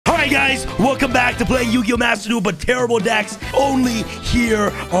Alright guys, welcome back to playing Yu-Gi-Oh! Master Duel, but terrible decks only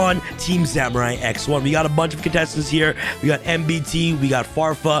here on Team Samurai X1. We got a bunch of contestants here. We got MBT, we got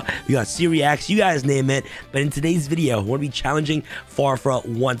Farfa, we got Siriax, you guys name it. But in today's video, we're going to be challenging Farfa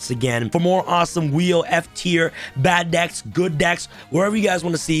once again. For more awesome wheel, F tier, bad decks, good decks, wherever you guys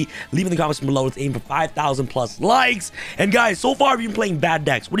want to see, leave in the comments below. Let's aim for 5,000 plus likes. And guys, so far we've been playing bad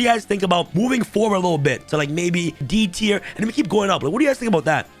decks. What do you guys think about moving forward a little bit to like maybe D tier and then we keep going up? Like, what do you guys think about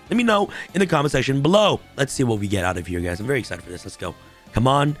that? Let me know in the comment section below. Let's see what we get out of here, guys. I'm very excited for this. Let's go. Come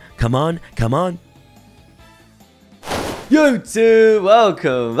on, come on, come on. YouTube,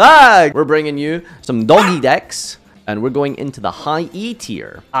 welcome back. We're bringing you some doggy decks, and we're going into the high E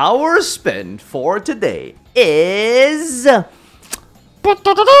tier. Our spin for today is...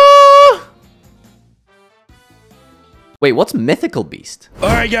 Wait, what's Mythical Beast?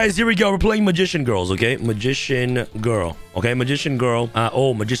 Alright guys, here we go. We're playing Magician Girls, okay? Magician Girl. Okay, Magician Girl.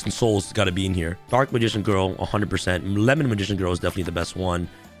 Oh, Magician Soul's got to be in here. Dark Magician Girl, 100%. Lemon Magician Girl is definitely the best one.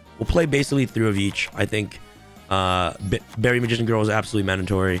 We'll play basically 3 of each. I think Berry Magician Girl is absolutely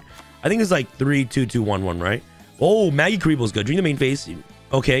mandatory. I think it's like 3, 2, 2, 1, 1, right? Oh, Maggie Karibo is good. Drink the main face.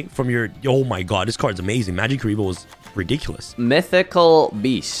 Okay, from your... Oh my god, this card's amazing. Magic Karibo is ridiculous. Mythical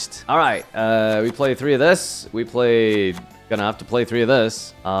Beast. All right, we play 3 of this. We play... Gonna have to play 3 of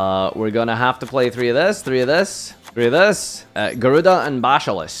this. We're gonna have to play 3 of this, 3 of this, 3 of this. Garuda and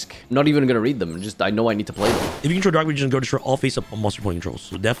Basilisk. Not even gonna read them. Just I know I need to play them. If you control Dark Magician, go destroy all face-up monster point controls.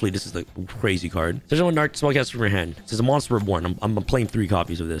 So definitely this is the crazy card. There's one Dark Spellcaster from your hand. It says a monster reborn. I'm playing 3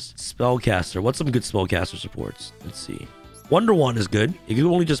 copies of this. Spellcaster. What's some good Spellcaster supports? Let's see. Wonder Wand is good. You can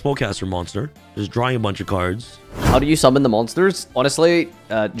only just Spellcaster monster. Just drawing a bunch of cards. How do you summon the monsters? Honestly,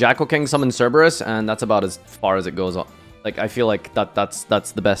 Jackal King summons Cerberus, and that's about as far as it goes on. Like, I feel like that's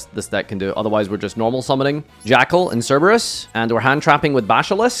the best this deck can do. Otherwise, we're just normal summoning Jackal and Cerberus, and we're hand trapping with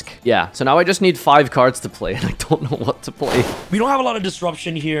Basilisk. Yeah, so now I just need 5 cards to play, and I don't know what to play. We don't have a lot of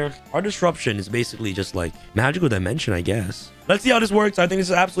disruption here. Our disruption is basically just like magical dimension, I guess. Let's see how this works. I think this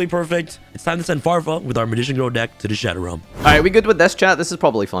is absolutely perfect. It's time to send Farfa with our Magician Girl deck to the Shadow Realm. All right, we good with this, chat? This is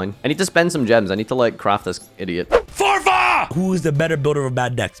probably fine. I need to spend some gems. I need to, like, craft this idiot. Farfa! Who is the better builder of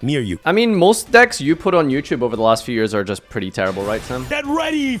bad decks, me or you? I mean, most decks you put on YouTube over the last few years are just pretty terrible, right, Sam? Get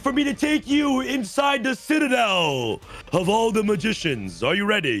ready for me to take you inside the citadel of all the magicians. Are you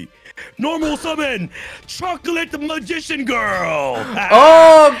ready? Normal summon, Chocolate Magician Girl.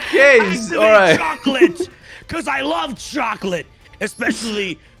 Okay, all right. Chocolate, because I love chocolate,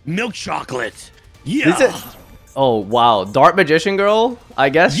 especially milk chocolate. Yeah. Oh, wow. Dark Magician Girl? I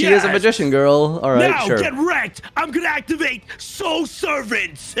guess she is a Magician Girl. All right, now, sure. Get wrecked. I'm going to activate Soul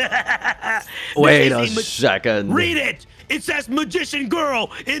Servant. Wait a second. Read it. It says Magician Girl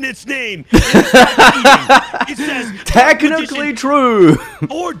in its name. It says technically true.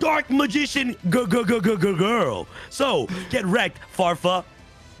 Or Dark Magician Girl. So, get wrecked, Farfa.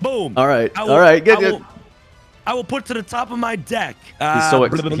 Boom. All right. All right. Good. I will put to the top of my deck.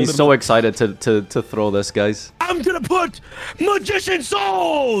 He's so excited to throw this, guys. I'm gonna put Magician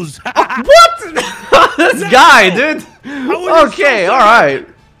Souls. What? This guy, dude. Okay, all right.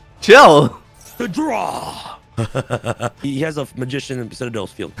 Chill. The draw. He has a Magician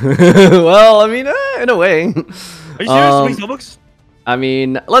Citadel's field. Well, I mean, in a way. Are you serious? Spellbooks? I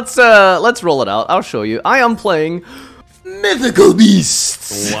mean, let's roll it out. I'll show you. I am playing Mythical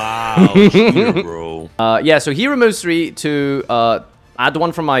Beast. Wow, cheater, bro. Yeah, so he removes 3 to add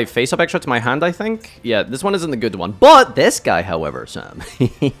 1 from my face-up extra to my hand, I think. Yeah, this one isn't the good one. But this guy, however, Sam.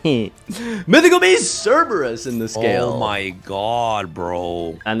 Mythical Beast Cerberus in the scale. Oh my god,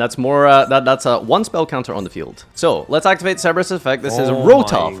 bro. And that's more, that's a 1 spell counter on the field. So, let's activate Cerberus' effect. This is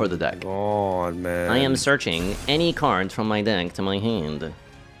Rota for the deck. God, man. I am searching any card from my deck to my hand.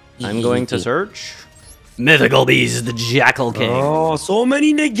 I'm going to search Mythical Beast, the Jackal King. Oh, so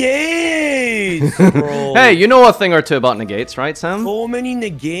many negates, bro. Hey, you know a thing or two about negates, right, Sam? So many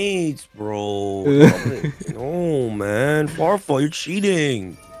negates, bro. No, man. Farfa, you're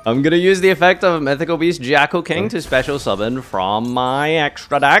cheating. I'm gonna use the effect of Mythical Beast Jackal King to special summon from my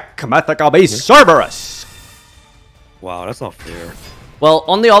extra deck, Mythical Beast Cerberus. Wow, that's not fair. Well,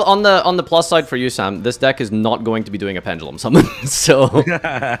 on the plus side for you, Sam, this deck is not going to be doing a pendulum summon, so...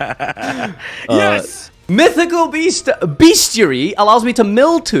 Yes! Mythical Beast Bestiary allows me to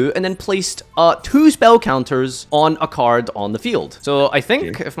mill 2 and then place 2 spell counters on a card on the field. So I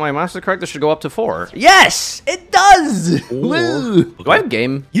think if my master correct, this should go up to 4. Yes, it does. Woo. Do I have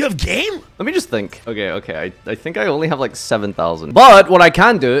game? You have game? Let me just think. Okay. I think I only have like 7,000. But what I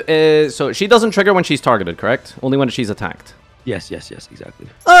can do is, so she doesn't trigger when she's targeted, correct? Only when she's attacked. Yes, exactly.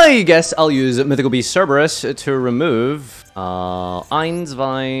 I guess I'll use Mythical Beast Cerberus to remove Ein,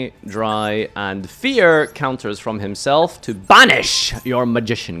 Zwei, Dry, and Fear counters from himself to banish your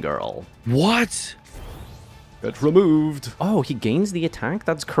Magician Girl. What? Get removed. Oh, he gains the attack?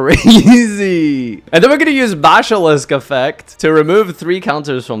 That's crazy. And then we're going to use Basilisk effect to remove 3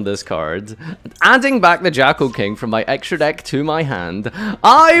 counters from this card. Adding back the Jackal King from my extra deck to my hand.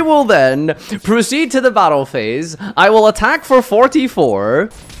 I will then proceed to the battle phase. I will attack for 44.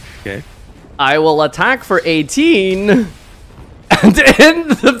 Okay. I will attack for 18. And in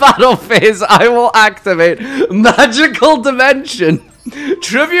the battle phase, I will activate Magical Dimension.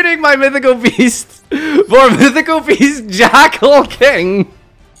 Tributing my Mythical Beast for Mythical Beast Jackal King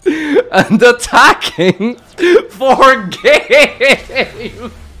and attacking for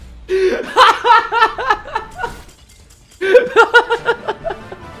game.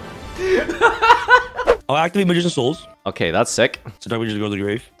 I'll activate Magician Souls. Okay, that's sick. So Dark Magician Girl to the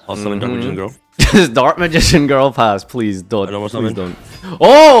grave. I'll summon Dark Magician Girl. Just Dark Magician Girl pass, please don't. I don't want to Please summon. don't.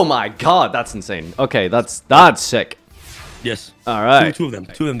 Oh my god, that's insane. Okay, that's sick. Yes. All right. Two of them.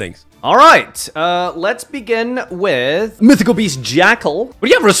 Two of them things. All right. Let's begin with Mythical Beast Jackal. What do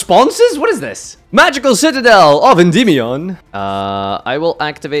you have? Responses? What is this? Magical Citadel of Endymion. I will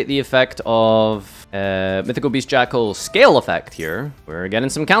activate the effect of Mythical Beast Jackal scale effect here. We're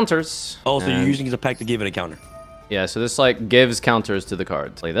getting some counters. Oh, so you're using his effect to give it a counter. Yeah, so this like gives counters to the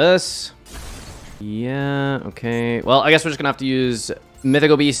card. Play this. Yeah, okay. Well, I guess we're just gonna have to use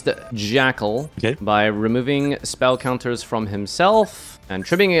Mythical Beast Jackal by removing spell counters from himself and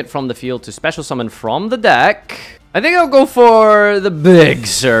trimming it from the field to special summon from the deck. I think I'll go for the big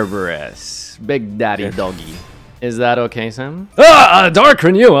Cerberus. Big Daddy Doggy. Is that okay, Sam? Ah, Dark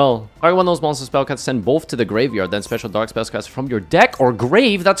Renewal. Target one of those monster spell cards, send both to the graveyard, then special dark spell cards from your deck or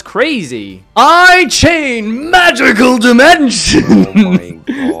grave. That's crazy. I chain Magical Dimension. Oh my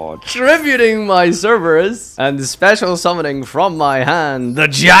god. Tributing my Cerberus and special summoning from my hand the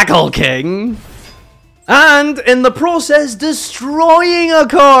Jackal King. And in the process, destroying a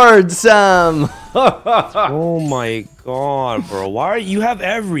card, Sam. Oh my god, bro. Why are you have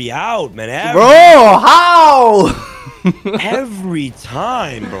every out, man? Bro, how? Every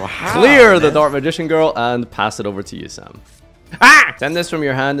time, bro. How, Clear man? the Dark Magician Girl and pass it over to you, Sam. Ah! Send this from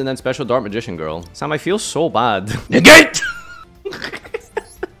your hand and then special Dark Magician Girl. Sam, I feel so bad. Negate!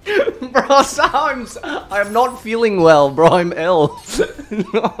 Bro, Sam, I'm not feeling well, bro. I'm ill.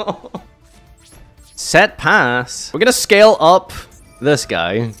 No. Set pass. We're gonna scale up this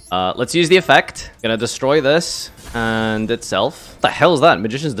guy. Let's use the effect. Gonna destroy this and itself. What the hell is that?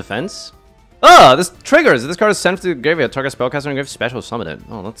 Magician's Defense? Oh, this triggers. This card is sent to the graveyard. Target spellcaster and grave special summon it.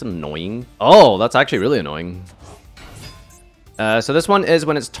 Oh, that's annoying. Oh, that's actually really annoying. So this one is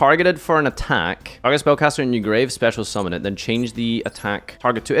when it's targeted for an attack. Target spellcaster in your grave, special summon it. Then change the attack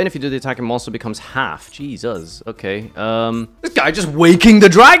target to in. If you do the attack, it monster becomes half. Jesus. Okay. This guy just waking the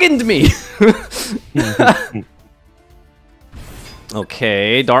dragon to me.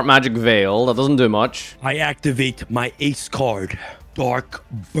 Okay, Dark Magic Veil. That doesn't do much. I activate my ace card, Dark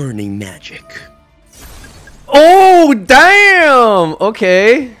Burning Magic. Oh, damn!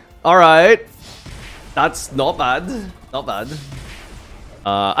 Okay. Alright. That's not bad. Not bad.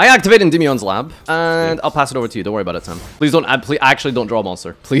 I activate Endymion's lab, and I'll pass it over to you. Don't worry about it, Sam. Please don't please, actually don't draw a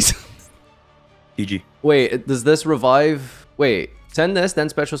monster. Please. GG. Wait, does this revive? Wait. Send this, then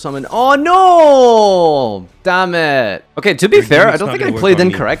special summon. Oh, no! Damn it. Okay, to be fair, I don't think I played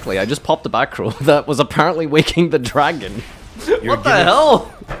incorrectly. I just popped a back row that was apparently waking the dragon. What the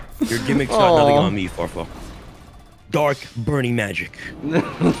hell? Your gimmick's got nothing on me, Farfa. Dark Burning Magic.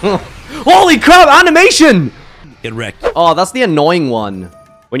 Holy crap, animation! Get wrecked. Oh, that's the annoying one.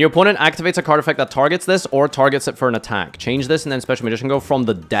 When your opponent activates a card effect that targets this or targets it for an attack, change this and then Special Magician go from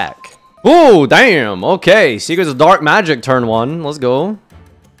the deck. Oh, damn. Okay, Secrets of Dark Magic turn 1. Let's go.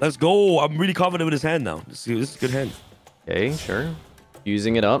 Let's go. I'm really confident with his hand now. This is a good hand. Okay, sure.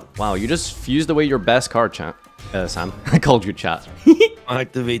 Using it up. Wow, you just fused away your best card, chat. Sam. I called you chat.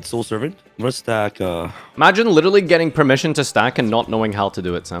 Activate Soul Servant. I'm gonna stack, Imagine literally getting permission to stack and not knowing how to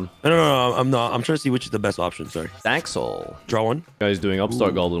do it, Sam. No, I'm not. I'm trying to see which is the best option, sorry. Stack Soul. Draw one. Guy's doing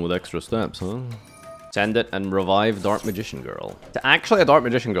Upstart Goblin with extra steps, huh? Send it and revive Dark Magician Girl. It's actually a Dark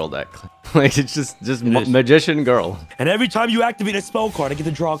Magician Girl deck. Like, it's just Magician Girl. And every time you activate a spell card, I get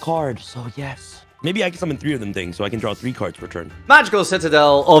to draw a card. So, yes. Maybe I can summon 3 of them things, so I can draw 3 cards per turn. Magical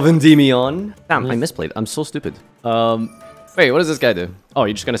Citadel of Endymion. Damn, I misplayed. I'm so stupid. Wait, what does this guy do? Oh,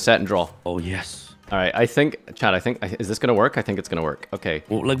 you're just gonna set and draw. Oh, yes. All right, I think, Chad, is this gonna work? I think it's gonna work. Okay.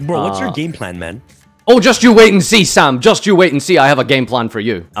 Well, like, bro, what's your game plan, man? Oh, just you wait and see, Sam. Just you wait and see. I have a game plan for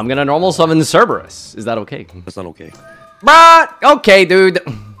you. I'm gonna normal summon Cerberus. Is that okay? That's not okay. But okay, dude.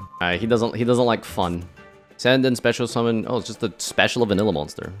 He doesn't like fun. Send in special summon. Oh, it's just a special vanilla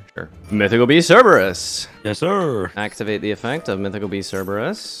monster. Sure. Mythical Beast Cerberus. Yes, sir. Activate the effect of Mythical Beast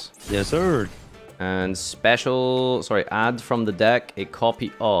Cerberus. Yes, sir. And special, sorry, add from the deck a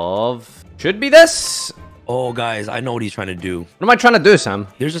copy of, should be this. Oh, guys, I know what he's trying to do. What am I trying to do, Sam?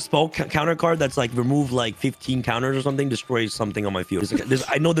 There's a spell counter card that's like remove like 15 counters or something, destroys something on my field.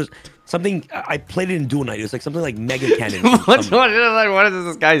 I know there's something, I played it in Duel Night. It's like something like Mega Cannon. What is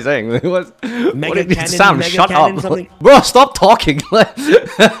this guy saying? Mega Cannon, Sam, Mega shut Cannon, up. something? Bro, stop talking. That's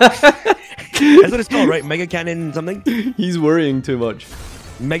what it's called, right? Mega Cannon something? He's worrying too much.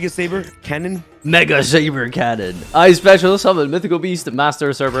 Mega Saber Cannon? Mega Saber Cannon. I special summon Mythical Beast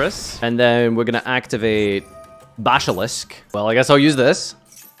Master Cerberus. And then we're going to activate Basilisk. Well, I guess I'll use this.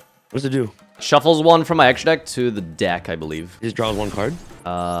 What's it do? Shuffles one from my extra deck to the deck, I believe. It just draws one card?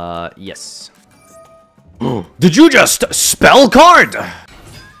 Yes. Did you just spell card?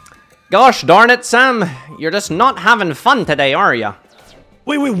 Gosh darn it, Sam. You're just not having fun today, are ya?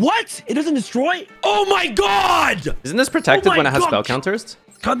 Wait, what? It doesn't destroy? Oh my god! Isn't this protected when it has spell counters?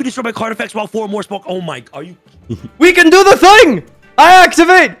 Can't be destroyed by card effects while 4 more spell. Oh my, are you? We can do the thing! I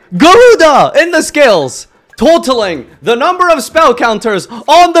activate Garuda in the skills, totaling the number of spell counters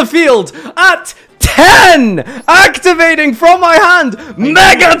on the field at 10! Activating from my hand,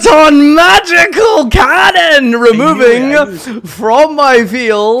 Megaton Magical Cannon! Removing from my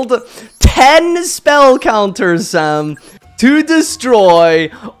field 10 spell counters, Sam, to destroy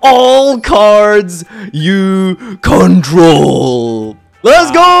all cards you control.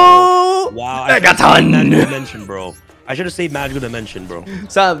 Let's go! Wow, Megaton! Magical Dimension, bro. I should have saved Magical Dimension, bro.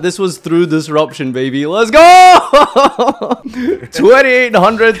 Sam, this was through disruption, baby. Let's go!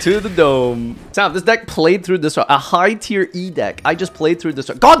 2800 to the dome. Sam, this deck played through disruption. A high tier E deck. I just played through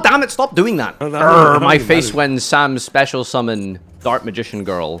disruption. God damn it, stop doing that. My face when Sam special summon Dark Magician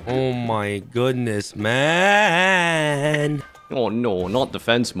Girl. Oh my goodness, man. Oh no, not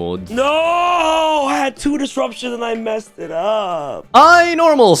defense mode. No! I had 2 disruptions and I messed it up. I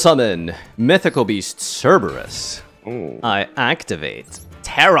normal summon Mythical Beast Cerberus. Oh. I activate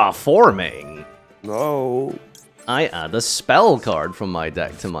Terraforming. No. I add a spell card from my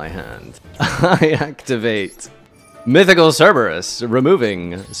deck to my hand. I activate Mythical Cerberus,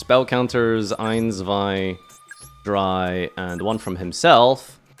 removing spell counters, Einsvei, Dry, and one from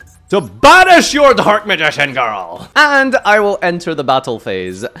himself to banish your Dark Magician Girl. And I will enter the battle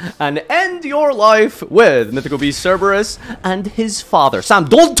phase and end your life with Mythical Beast Cerberus and his father. Sam,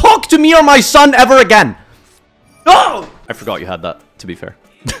 don't talk to me or my son ever again. No! I forgot you had that, to be fair.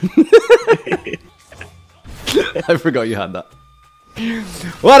 I forgot you had that.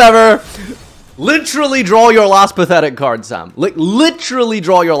 Whatever. Literally draw your last pathetic card, Sam. Like, literally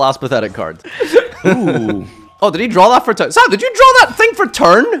draw your last pathetic card. Ooh. Oh, did he draw that for turn? Sam, did you draw that thing for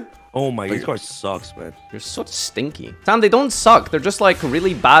turn? Oh my god, this card sucks, man. You're so stinky. Sam, they don't suck. They're just like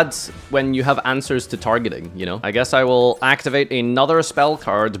really bad when you have answers to targeting, you know? I guess I will activate another spell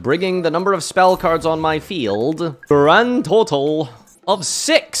card, bringing the number of spell cards on my field. Grand total of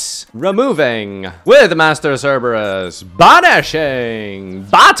 6. Removing with Master Cerberus. Banishing.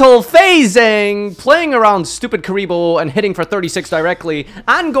 Battle phasing. Playing around stupid Karibo and hitting for 36 directly.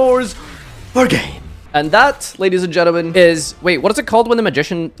 And Gores for game. And that, ladies and gentlemen, is... Wait, what is it called when the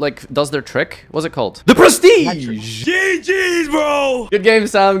magician, like, does their trick? What's it called? The Prestige! GG's, bro! Good game,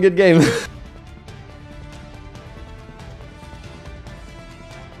 Sam. Good game.